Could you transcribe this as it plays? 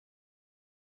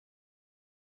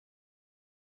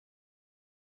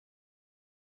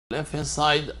left hand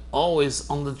side always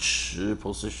on the chi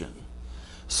position.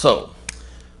 So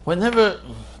whenever,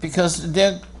 because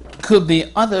there could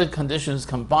be other conditions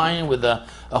combined with a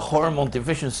hormone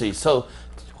deficiency. So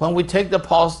when we take the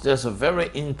pulse, there's a very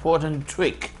important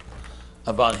trick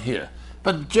about here.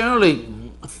 But generally,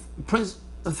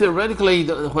 theoretically,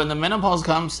 when the menopause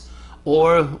comes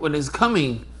or when it's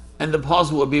coming, and the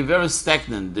pulse will be very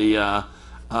stagnant, the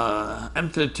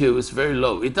amplitude is very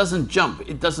low. It doesn't jump,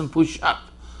 it doesn't push up.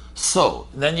 So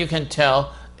then you can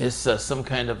tell it's some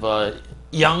kind of a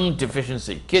yang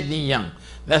deficiency, kidney yang.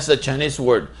 That's a Chinese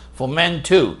word for men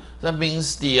too. That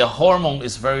means the hormone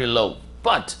is very low.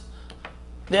 But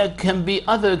there can be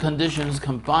other conditions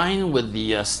combined with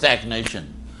the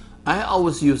stagnation. I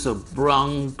always use a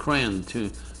brown crayon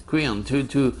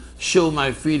to show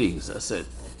my feelings. I said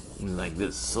like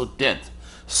this, so dead,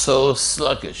 so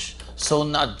sluggish, so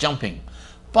not jumping.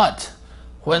 But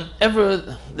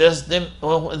whenever there's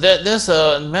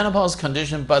a menopause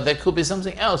condition, but there could be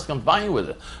something else combined with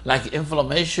it, like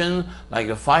inflammation, like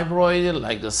a fibroid,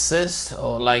 like a cyst,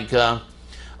 or like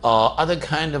other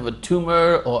kind of a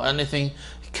tumor or anything.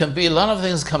 It can be a lot of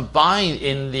things combined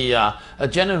in the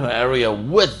genital area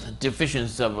with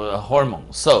deficiency of a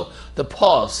hormone. So the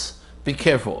pulse, be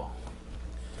careful.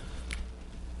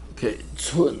 Okay,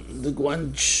 寸的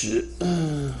关尺.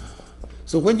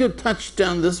 So when you touch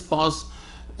down this pulse,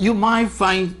 you might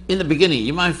find, in the beginning,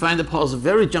 you might find the pulse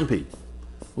very jumpy.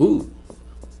 Ooh,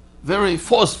 very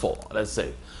forceful, let's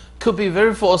say. Could be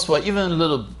very forceful, even a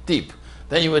little deep.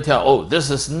 Then you will tell, oh, this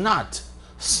is not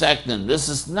stagnant. This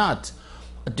is not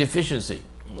a deficiency.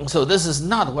 So this is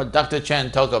not what Dr. Chen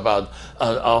talked about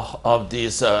of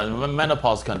this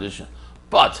menopause condition.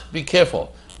 But be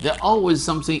careful. There's always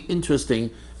something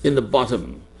interesting in the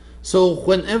bottom. So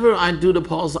whenever I do the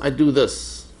pulse, I do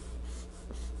this.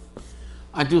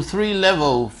 I do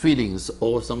 3-level feelings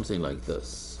or something like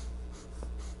this.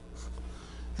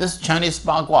 This Chinese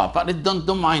bagua, but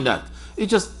don't mind that. It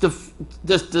just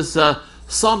this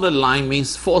solid line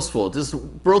means forceful. This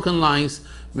broken lines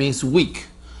means weak.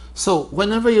 So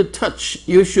whenever you touch,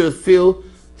 you should feel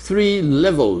 3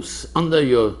 levels under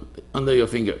your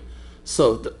finger.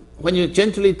 So when you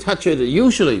gently touch it,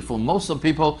 usually for most of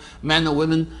people, men or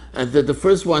women, the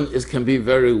first one can be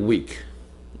very weak.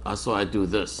 So I do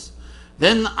this.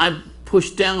 Then I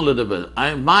push down a little bit.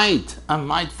 I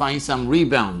might find some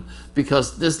rebound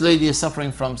because this lady is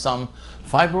suffering from some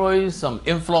fibroids, some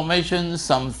inflammation,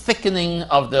 some thickening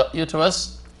of the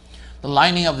uterus, the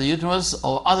lining of the uterus,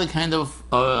 or other kind of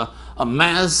a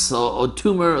mass or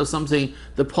tumor or something.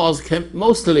 The pulse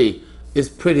mostly is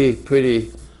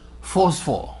pretty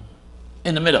forceful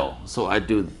in the middle. So I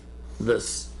do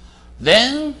this.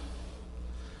 Then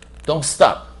don't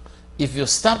stop. If you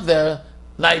stop there,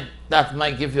 like that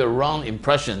might give you a wrong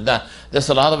impression that there's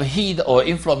a lot of heat or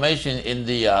inflammation in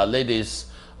the lady's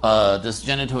this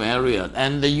genital area,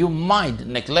 and you might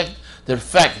neglect the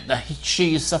fact that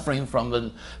she is suffering from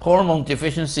a hormone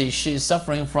deficiency. She is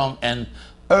suffering from an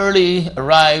early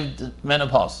arrived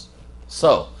menopause.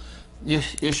 So you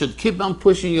should keep on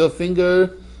pushing your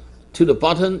finger to the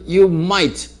bottom. You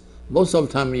might, most of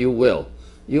the time you will,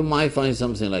 you might find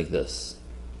something like this.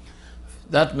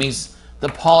 That means the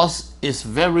pulse is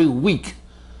very weak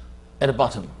at the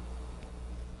bottom.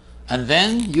 And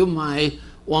then you might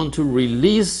want to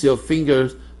release your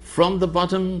fingers from the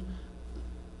bottom.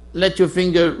 Let your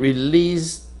finger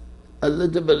release a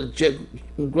little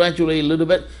bit, gradually a little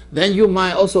bit. Then you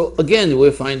might also, again,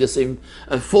 will find the same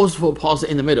forceful pulse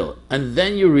in the middle. And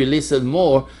then you release it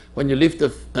more. When you lift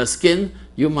the skin,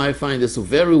 you might find this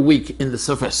very weak in the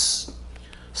surface.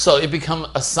 So it becomes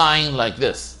a sign like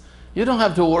this. You don't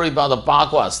have to worry about the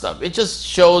bagua stuff. It just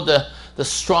shows the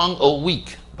strong or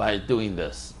weak by doing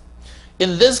this.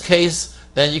 In this case,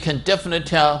 then you can definitely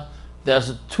tell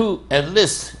there's 2 at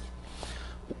least.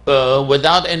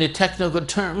 Without any technical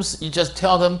terms, you just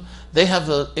tell them they have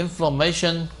the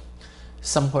inflammation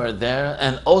somewhere there,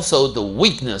 and also the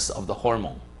weakness of the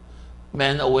hormone.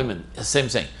 Men or women, same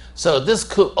thing. So this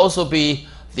could also be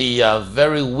the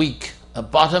very weak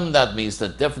bottom. That means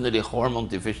that definitely hormone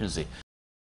deficiency.